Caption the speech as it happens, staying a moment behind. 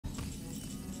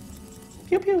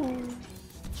Pew pew.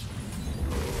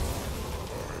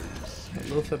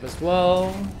 Low flip as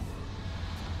well.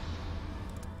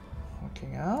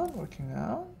 Working out, working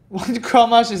out. One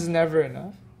Chromash is never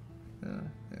enough. Yeah,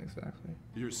 exactly.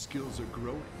 Your skills are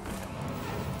growing.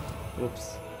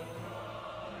 Whoops.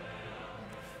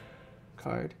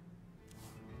 Card.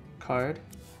 Card.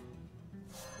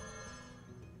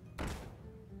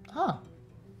 Huh.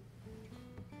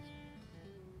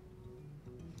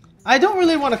 I don't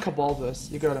really want to Cabal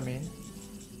this, you get what I mean?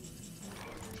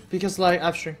 Because like, I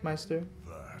have Shrinkmeister.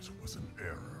 That was an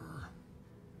error.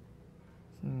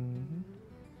 Mm-hmm.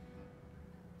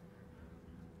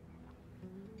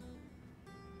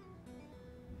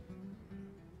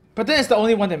 But then it's the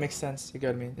only one that makes sense, you get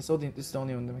what I mean? It's the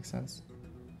only one that makes sense.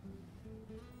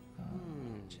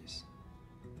 Jeez.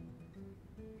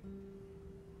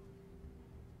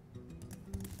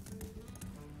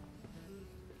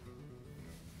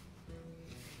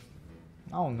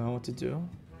 I don't know what to do.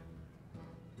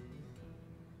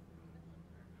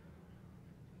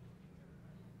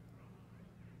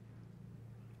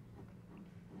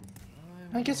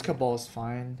 I guess Cabal is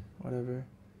fine, whatever.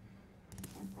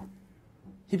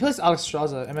 He plays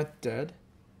Alexstrasza. Am I dead?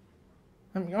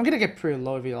 I'm gonna get pretty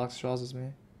low if he Alexstrazzas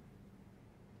me.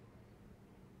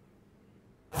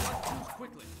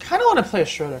 Kinda wanna play a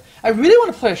Shredder. I really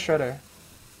wanna play a Shredder.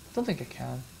 Don't think I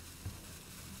can.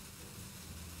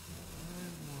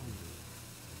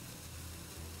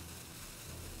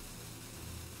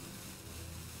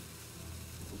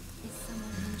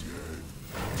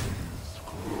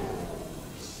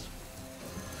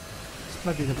 This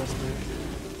might be the best move.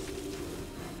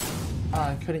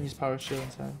 Ah, I couldn't use Power Shield in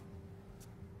time.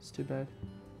 It's too bad.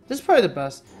 This is probably the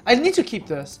best. I need to keep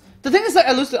this. The thing is that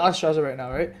I lose to Alexstrasza right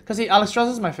now, right? Because he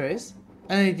Alexstrazzas my face.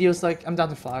 And then he deals like, I'm down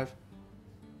to 5.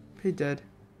 Pretty dead.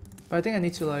 But I think I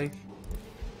need to like...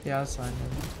 Yeah, that's fine.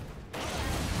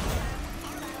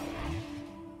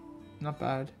 Not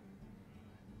bad.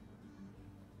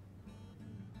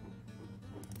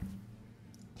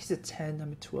 He's a 10,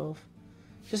 I'm a 12.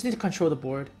 Just need to control the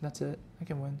board. That's it. I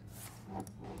can win.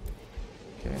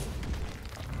 Okay.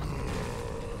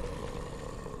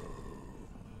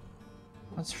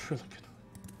 That's really good.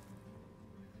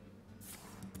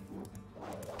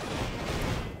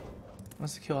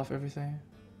 Wants to kill off everything.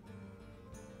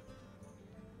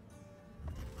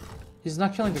 He's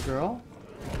not killing the girl?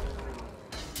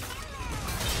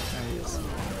 There he is.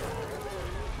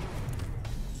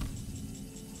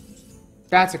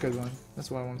 That's a good one.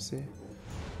 That's what I want to see.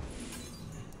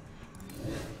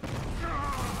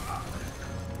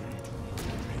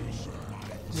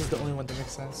 This is the only one that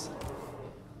makes sense.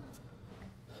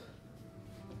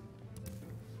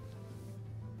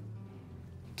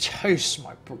 Taste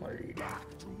my blade.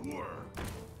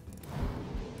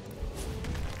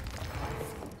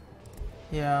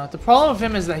 Yeah, the problem with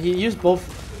him is that he used both.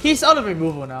 He's out of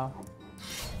removal now.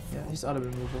 Yeah, he's out of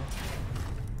removal.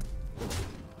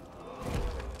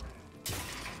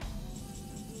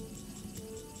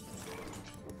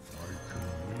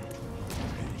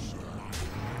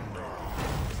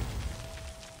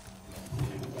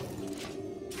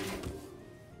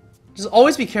 Just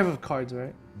always be careful of cards,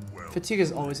 right? Fatigue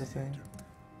is always a thing.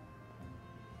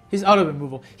 He's out of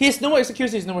removal. He has no more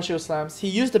executions, he has no more shield slams. He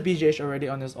used the BGH already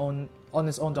on his own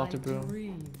Dr.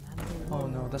 Broom. Oh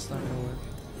no, that's not gonna work.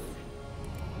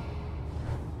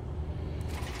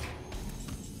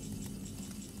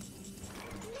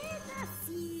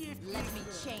 Let me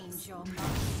change your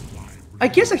mind. I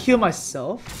guess I heal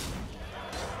myself.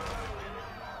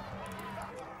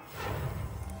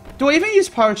 Do I even use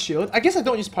Powered Shield? I guess I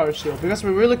don't use Powered Shield because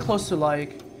we're really close to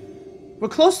like... We're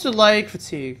close to like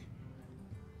Fatigue.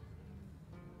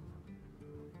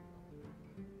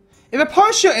 If I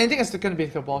Power Shield anything, it's gonna be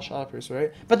Cabal Shoppers,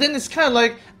 right? But then it's kind of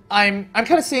like I'm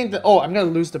kind of saying that, oh, I'm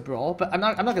gonna lose the brawl, but I'm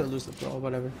not gonna lose the brawl.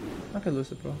 Whatever, I'm not gonna lose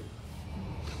the brawl.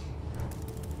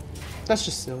 That's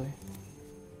just silly.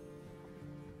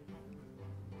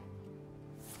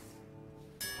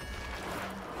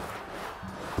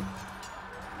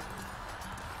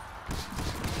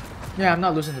 Yeah, I'm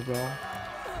not losing the brawl.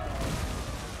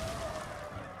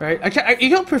 Right? You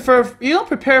don't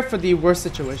prepare for the worst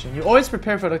situation. You always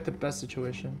prepare for like the best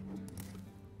situation.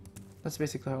 That's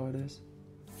basically how it is.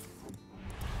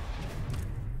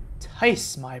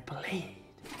 Taste my blade.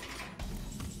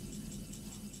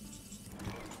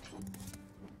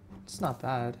 It's not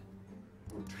bad.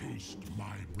 Taste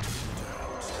my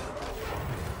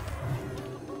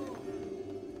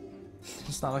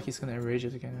It's not like he's gonna enrage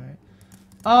it again,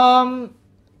 right?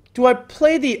 Do I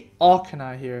play the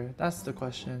Alkana here? That's the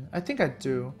question. I think I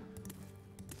do.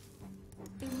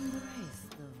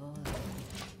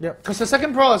 Yep, because the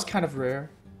second brawl is kind of rare.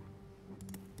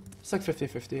 It's like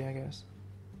 50-50, I guess.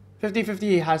 50-50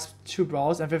 he has 2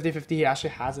 brawls, and 50-50 he actually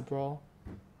has a brawl.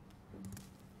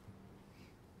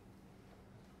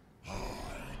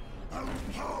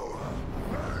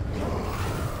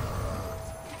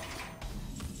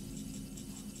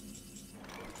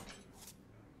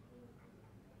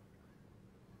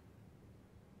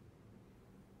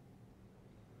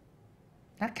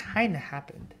 That kind of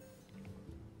happened.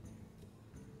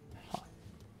 Huh.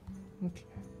 Okay.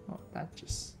 Well, that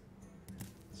just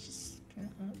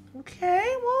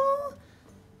okay.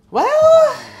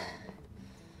 Well.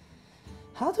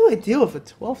 How do I deal with a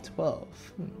 12-12?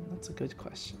 That's a good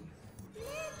question. Let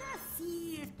us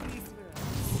see if this works.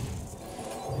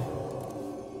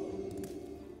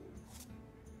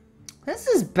 This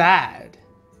is bad.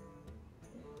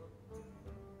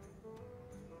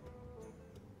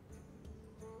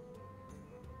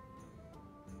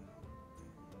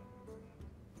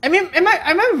 I mean, am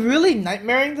I really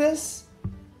nightmaring this?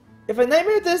 If I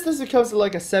nightmare this becomes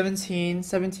like a 17.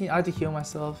 I have to heal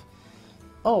myself.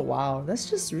 Oh wow, that's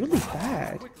just really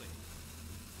bad. What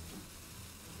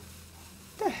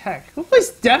the heck? Who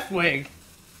plays Deathwing?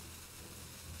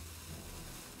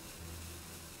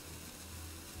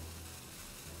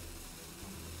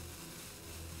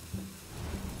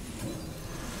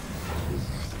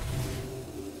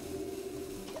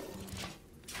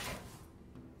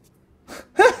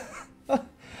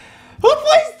 Who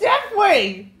plays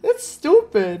Deathwing? That's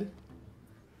stupid.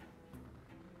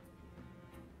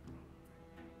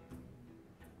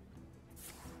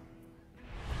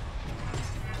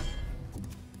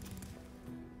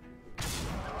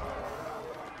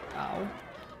 Ow.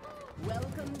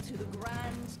 Welcome to the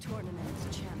Grand Tournament,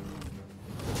 champion.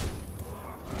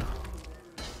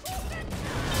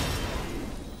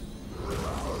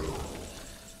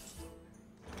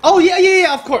 Oh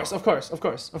yeah, of course. Okay,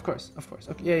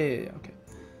 yeah, okay.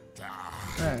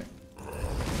 Alright.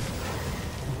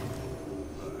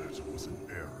 That was an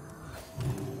error.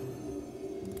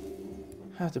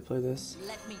 I have to play this.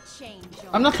 Let me change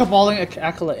your I'm not caballing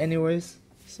Acolyte anyways,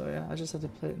 so yeah, I just have to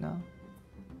play it now.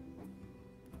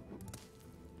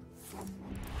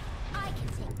 I can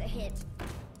take the hit.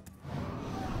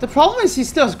 The problem is he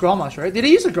still has Grommash, right? Did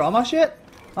he use a Grommash yet?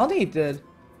 I don't think he did.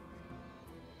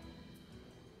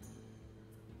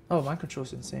 Oh, my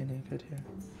control's insanely good here.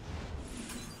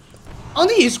 I don't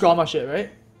think he used Grommash yet, right?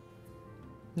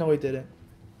 No, he didn't.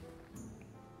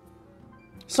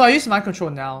 So I use my control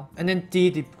now, and then D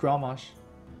the Grommash.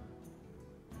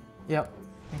 Yep,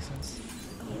 makes sense.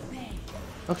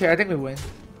 Okay, I think we win.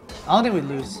 I don't think we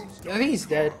lose. I think he's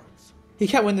dead. He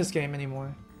can't win this game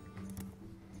anymore.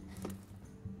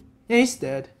 Yeah, he's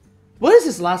dead. What is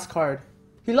his last card?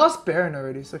 He lost Baron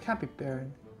already, so it can't be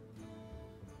Baron.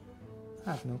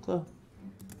 I have no clue.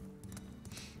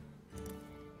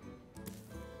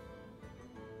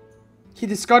 He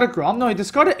discarded Grom? No, he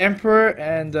discarded Emperor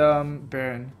and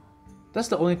Baron. That's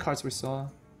the only cards we saw.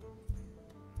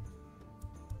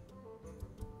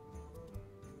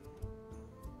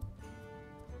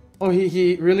 Oh,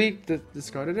 he really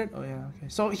discarded it? Oh yeah, okay.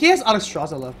 So he has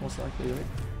Alexstrasza left, most likely, right?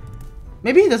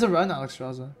 Maybe he doesn't run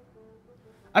Alexstrasza.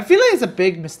 I feel like it's a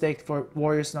big mistake for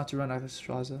Warriors not to run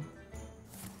Alexstrasza.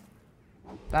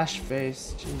 Bash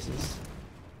face, Jesus.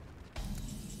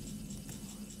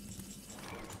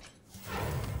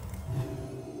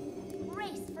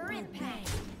 Race for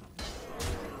impact.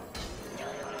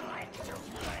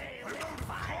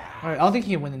 Alright, I don't think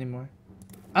he can win anymore.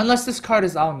 Unless this card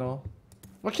is, I don't know.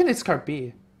 What can this card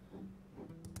be?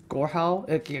 Gorehowl?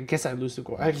 I guess I lose to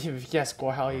Gore. Yes,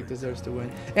 Gorehowl, he deserves to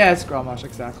win. Yeah, it's Grommash,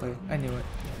 exactly. I knew it.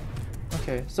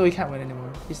 Okay, so he can't win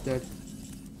anymore. He's dead.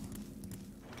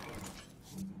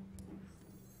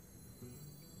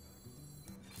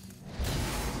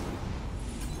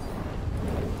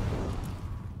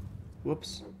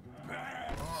 Whoops.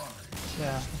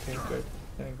 Yeah, okay, good.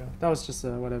 There you go. That was just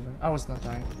whatever. I was not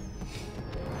dying.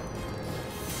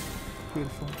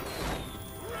 Beautiful.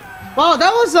 Wow,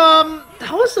 that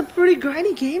was a pretty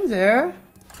grindy game there.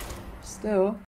 Still.